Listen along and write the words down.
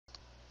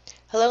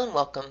Hello and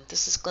welcome.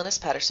 This is Glynis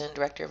Patterson,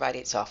 Director of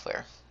Ideate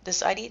Software.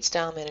 This Ideate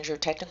StyleManager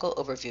technical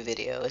overview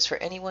video is for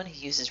anyone who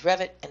uses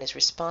Revit and is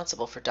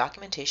responsible for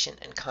documentation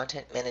and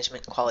content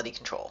management quality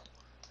control.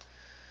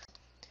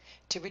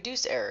 To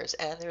reduce errors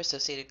and their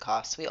associated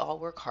costs, we all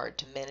work hard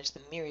to manage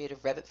the myriad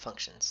of Revit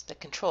functions that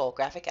control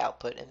graphic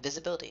output and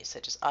visibility,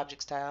 such as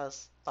object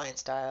styles,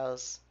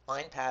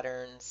 line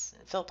patterns,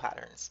 and fill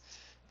patterns,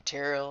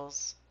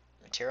 materials,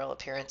 material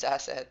appearance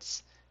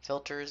assets,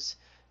 filters,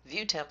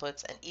 view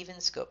templates, and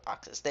even scope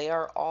boxes. They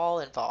are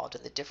all involved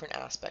in the different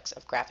aspects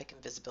of graphic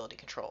and visibility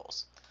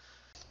controls.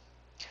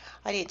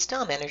 Ideate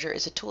StyleManager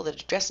is a tool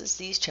that addresses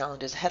these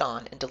challenges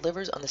head-on and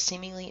delivers on the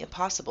seemingly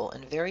impossible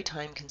and very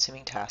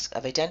time-consuming task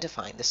of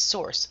identifying the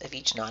source of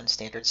each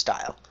non-standard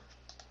style.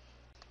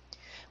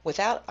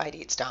 Without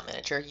Ideate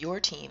StyleManager, your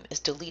team is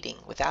deleting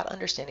without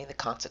understanding the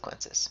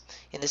consequences.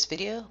 In this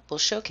video, we'll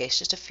showcase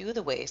just a few of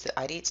the ways that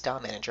Ideate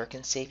StyleManager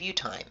can save you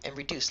time and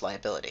reduce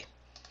liability.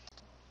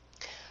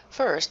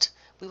 First,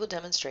 we will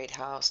demonstrate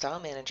how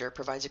StyleManager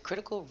provides a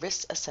critical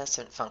risk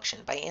assessment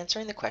function by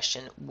answering the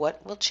question,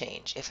 what will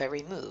change if I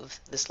remove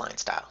this line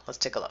style? Let's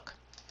take a look.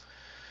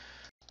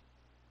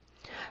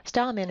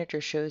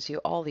 StyleManager shows you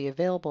all the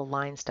available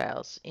line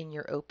styles in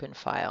your open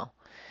file.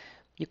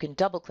 You can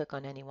double-click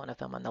on any one of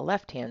them on the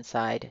left-hand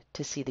side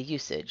to see the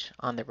usage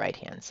on the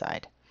right-hand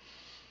side.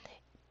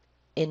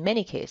 In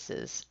many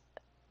cases,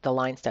 the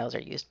line styles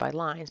are used by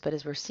lines, but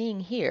as we're seeing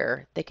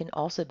here, they can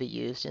also be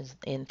used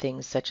in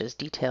things such as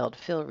detailed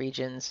fill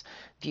regions,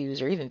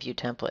 views, or even view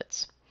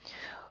templates.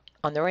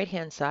 On the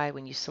right-hand side,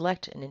 when you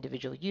select an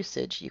individual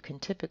usage, you can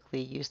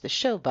typically use the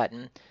Show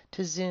button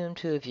to zoom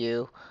to a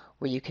view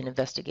where you can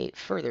investigate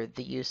further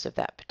the use of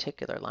that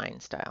particular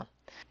line style.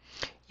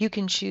 You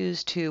can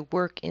choose to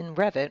work in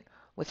Revit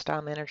with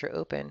StyleManager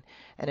open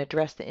and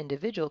address the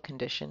individual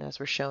condition as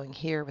we're showing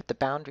here with the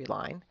boundary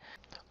line,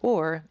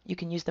 or you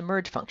can use the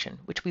merge function,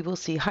 which we will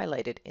see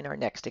highlighted in our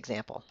next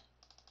example.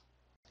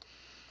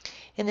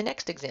 In the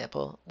next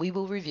example, we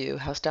will review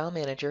how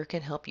StyleManager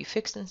can help you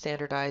fix and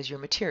standardize your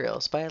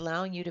materials by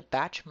allowing you to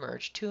batch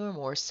merge two or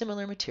more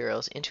similar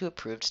materials into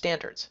approved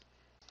standards.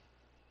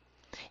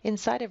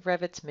 Inside of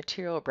Revit's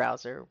material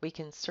browser, we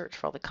can search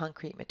for all the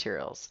concrete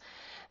materials,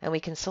 and we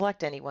can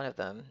select any one of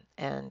them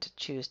and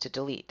choose to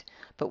delete.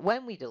 But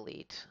when we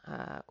delete,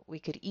 we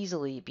could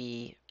easily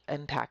be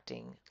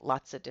impacting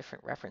lots of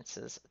different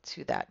references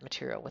to that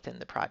material within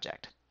the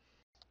project.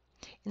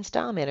 In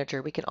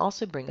StyleManager, we can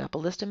also bring up a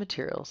list of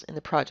materials in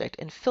the project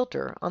and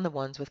filter on the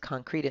ones with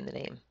concrete in the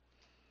name.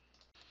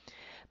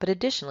 But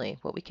additionally,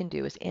 what we can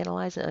do is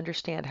analyze and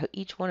understand how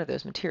each one of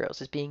those materials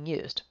is being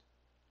used.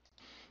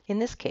 In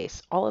this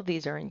case, all of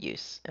these are in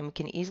use, and we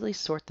can easily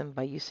sort them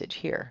by usage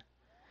here.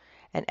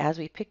 And as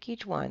we pick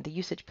each one, the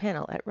usage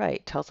panel at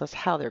right tells us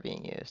how they're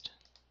being used.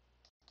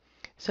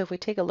 So if we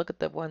take a look at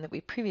the one that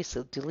we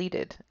previously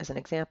deleted as an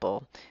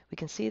example, we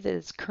can see that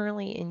it's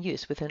currently in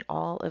use within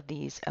all of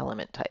these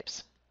element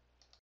types.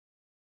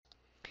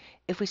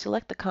 If we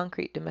select the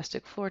concrete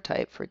domestic floor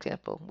type, for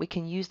example, we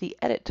can use the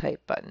Edit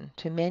Type button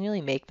to manually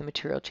make the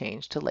material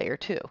change to Layer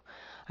 2.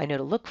 I know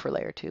to look for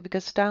Layer 2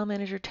 because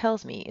StyleManager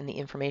tells me in the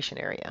information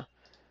area.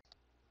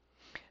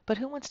 But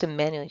who wants to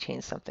manually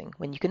change something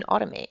when you can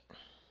automate?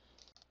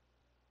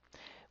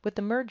 With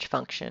the Merge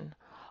function,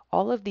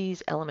 all of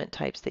these element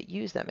types that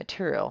use that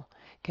material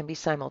can be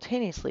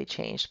simultaneously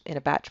changed in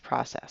a batch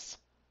process.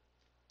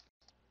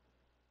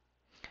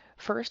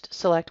 First,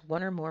 select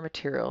one or more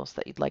materials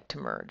that you'd like to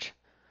merge.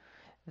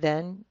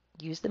 Then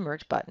use the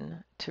Merge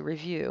button to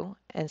review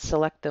and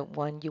select the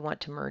one you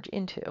want to merge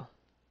into.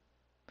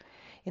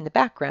 In the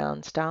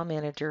background,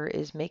 StyleManager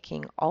is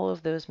making all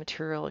of those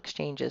material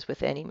exchanges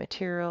with any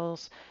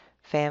materials,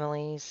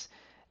 families,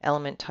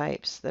 element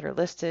types that are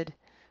listed,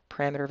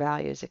 parameter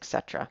values,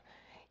 etc.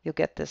 You'll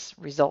get this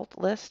result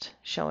list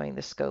showing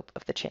the scope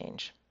of the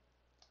change.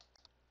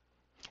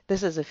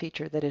 This is a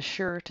feature that is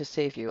sure to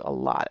save you a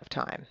lot of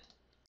time.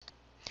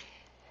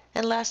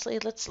 And lastly,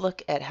 let's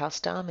look at how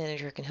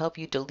StyleManager can help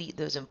you delete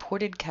those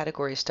imported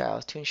category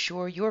styles to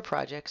ensure your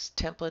projects,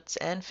 templates,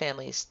 and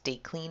families stay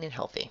clean and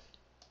healthy.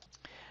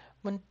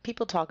 When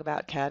people talk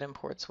about CAD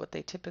imports, what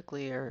they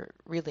typically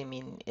really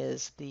mean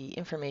is the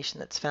information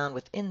that's found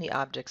within the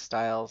Object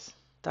Styles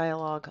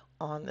dialog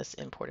on this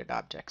Imported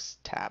Objects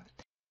tab.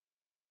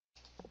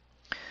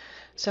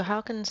 So how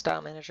can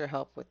StyleManager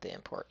help with the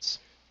imports?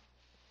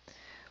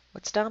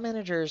 What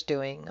StyleManager is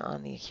doing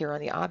here on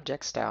the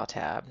Object Style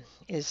tab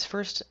is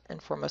first and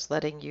foremost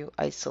letting you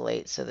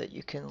isolate so that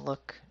you can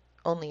look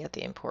only at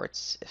the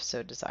imports if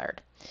so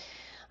desired.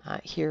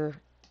 Here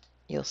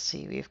you'll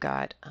see we've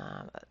got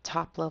a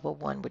top level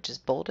one which is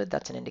bolded.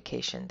 That's an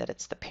indication that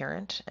it's the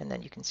parent, and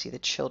then you can see the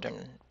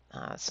children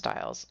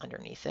styles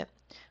underneath it.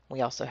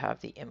 We also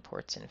have the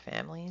imports and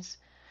families,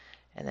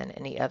 and then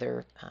any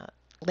other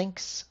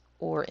links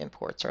or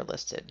imports are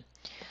listed.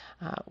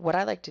 What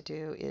I like to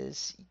do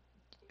is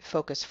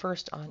focus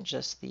first on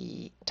just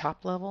the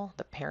top level,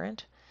 the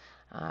parent,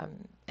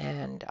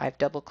 and I've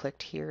double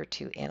clicked here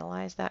to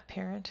analyze that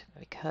parent,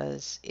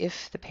 because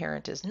if the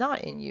parent is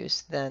not in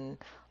use, then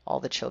all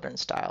the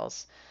children's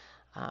styles.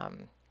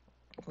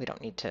 We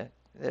don't need to,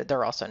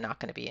 they're also not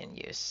going to be in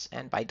use.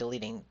 And by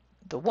deleting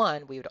the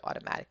one, we would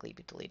automatically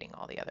be deleting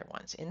all the other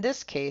ones. In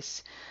this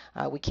case,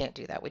 we can't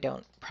do that. We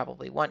don't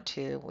probably want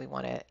to. We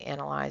want to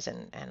analyze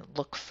and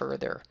look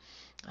further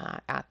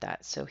at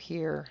that. So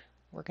here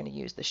we're going to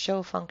use the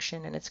show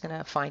function, and it's going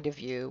to find a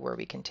view where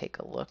we can take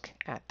a look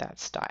at that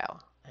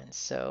style. And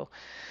so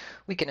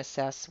we can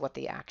assess what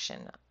the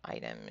action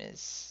item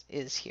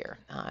is here.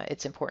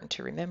 It's important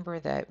to remember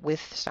that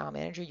with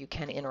StyleManager you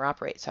can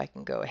interoperate. So I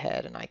can go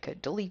ahead and I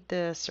could delete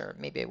this, or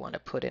maybe I want to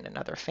put in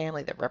another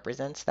family that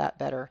represents that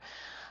better,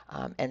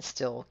 and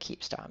still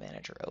keep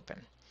StyleManager open.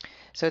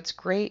 So it's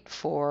great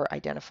for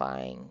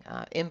identifying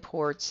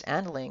imports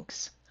and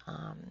links,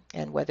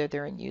 and whether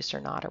they're in use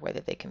or not, or whether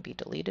they can be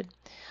deleted.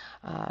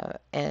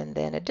 And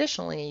then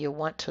additionally, you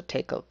want to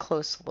take a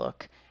close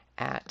look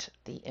at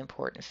the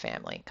import and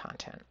family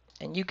content.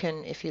 And you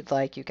can, if you'd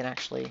like, you can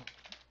actually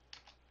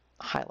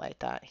highlight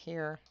that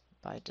here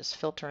by just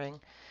filtering.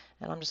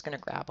 And I'm just going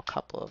to grab a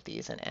couple of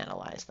these and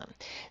analyze them.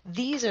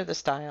 These are the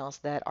styles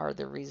that are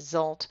the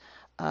result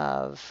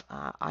of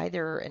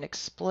either an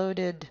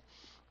exploded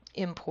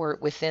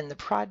import within the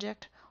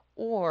project,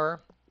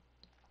 or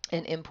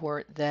an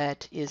import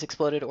that is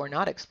exploded or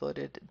not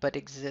exploded but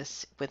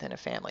exists within a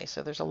family.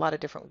 So there's a lot of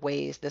different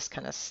ways this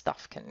kind of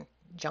stuff can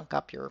junk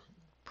up your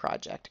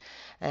project,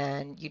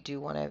 and you do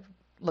want to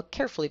look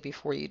carefully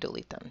before you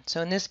delete them.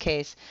 So in this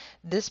case,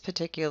 this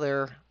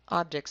particular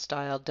object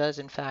style does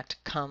in fact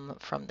come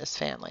from this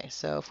family.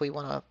 So if we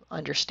want to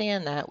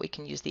understand that, we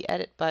can use the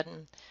edit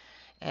button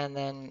and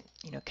then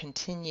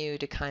continue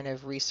to kind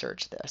of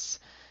research this.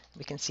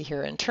 We can see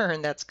here in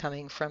turn that's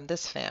coming from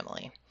this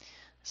family.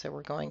 So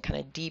we're going kind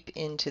of deep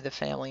into the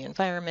family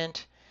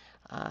environment,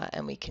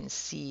 and we can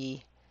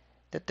see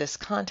that this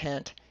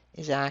content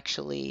is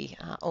actually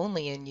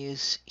only in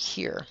use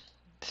here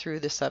through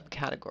the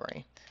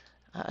subcategory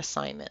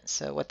assignment.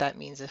 So what that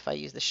means, if I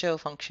use the show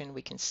function,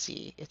 we can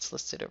see it's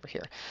listed over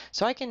here.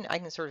 So I can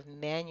sort of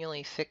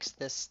manually fix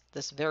this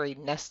very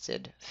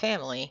nested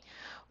family,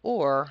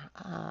 or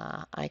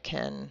I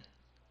can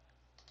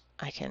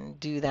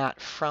do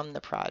that from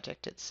the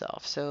project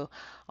itself. So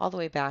all the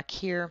way back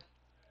here,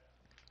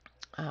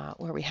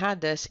 where we had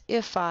this,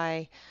 if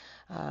I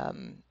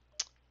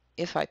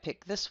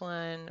pick this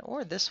one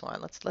or this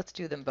one, let's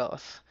do them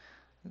both.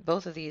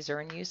 Both of these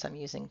are in use. I'm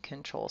using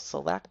Control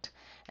Select,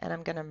 and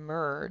I'm going to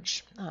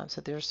merge.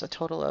 So there's a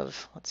total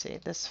of, let's see,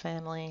 this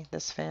family,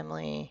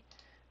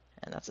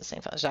 and that's the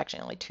same family. There's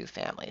actually only two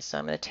families. So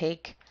I'm going to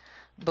take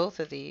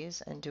both of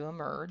these and do a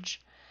merge,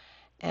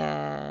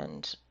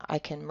 and I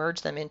can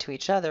merge them into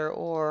each other,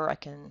 or I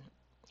can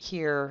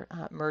here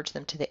merge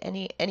them to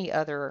any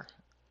other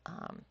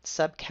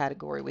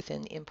subcategory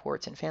within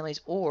imports and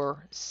families,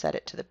 or set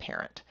it to the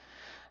parent.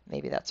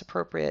 Maybe that's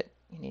appropriate.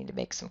 You need to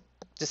make some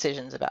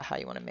decisions about how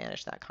you want to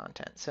manage that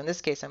content. So in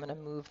this case, I'm going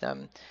to move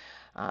them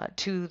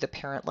to the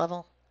parent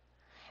level.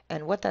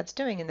 And what that's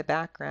doing in the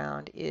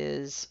background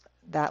is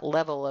that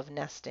level of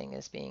nesting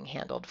is being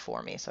handled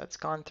for me. So it's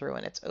gone through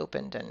and it's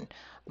opened and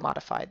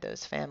modified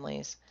those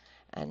families.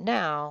 And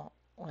now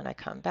when I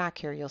come back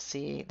here, you'll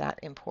see that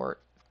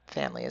import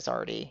family is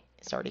already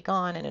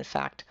gone. And in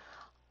fact,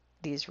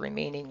 these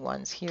remaining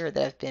ones here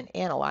that have been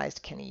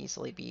analyzed can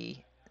easily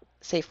be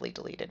safely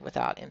deleted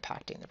without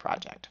impacting the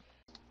project.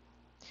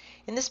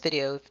 In this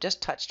video, we've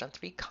just touched on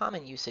 3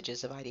 common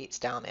usages of Ideate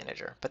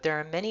StyleManager, but there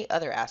are many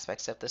other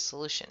aspects of the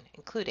solution,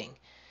 including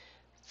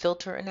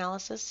filter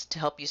analysis to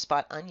help you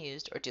spot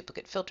unused or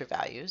duplicate filter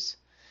values,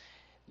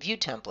 view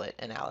template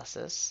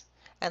analysis,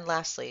 and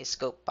lastly,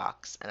 scope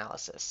box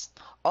analysis.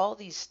 All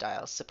these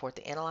styles support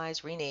the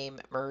analyze, rename,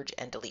 merge,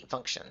 and delete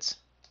functions.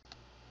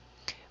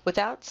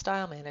 Without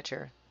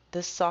StyleManager,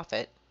 this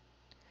soffit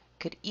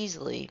could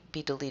easily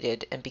be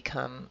deleted and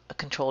become a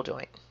control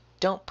joint.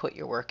 Don't put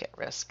your work at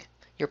risk.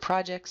 Your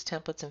projects,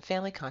 templates, and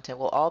family content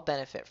will all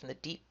benefit from the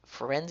deep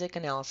forensic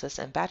analysis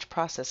and batch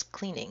process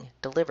cleaning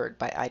delivered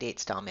by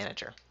Ideate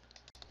StyleManager.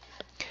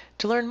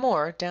 To learn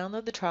more,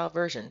 download the trial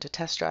version to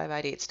test drive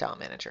Ideate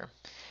StyleManager.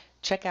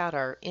 Check out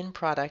our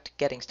in-product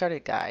Getting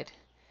Started guide,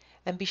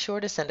 and be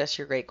sure to send us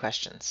your great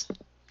questions.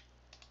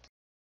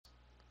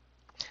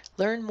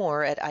 Learn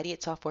more at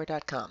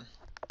ideatesoftware.com.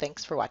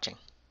 Thanks for watching.